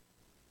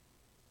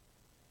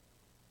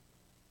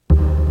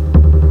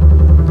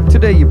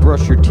Today you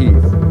brushed your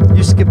teeth,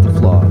 you skipped the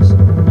floss,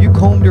 you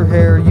combed your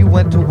hair, you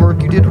went to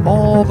work, you did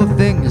all the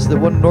things that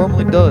one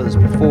normally does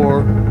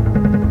before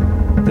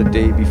the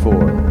day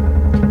before.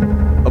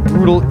 A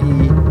brutal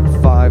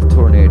E5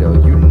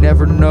 tornado. You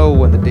never know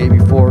when the day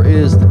before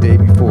is the day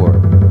before.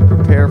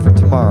 Prepare for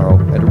tomorrow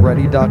at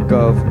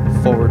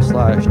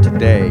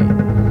ready.gov/today.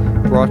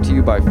 Brought to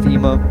you by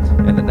FEMA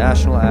and the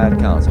National Ad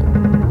Council.